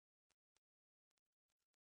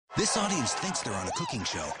This audience thinks they're on a cooking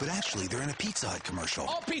show, but actually they're in a Pizza Hut commercial.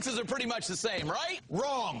 All pizzas are pretty much the same, right?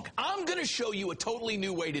 Wrong. I'm going to show you a totally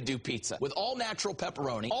new way to do pizza with all-natural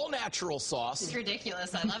pepperoni, all-natural sauce. It's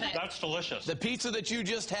ridiculous. I love it. That's delicious. The pizza that you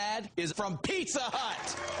just had is from Pizza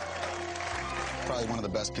Hut. Probably one of the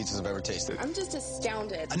best pizzas I've ever tasted. I'm just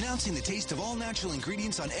astounded. Announcing the taste of all natural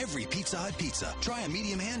ingredients on every Pizza Hut pizza. Try a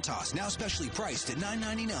medium hand toss, now specially priced at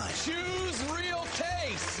 $9.99. Choose real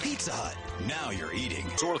taste. Pizza Hut. Now you're eating.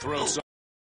 Sore throat,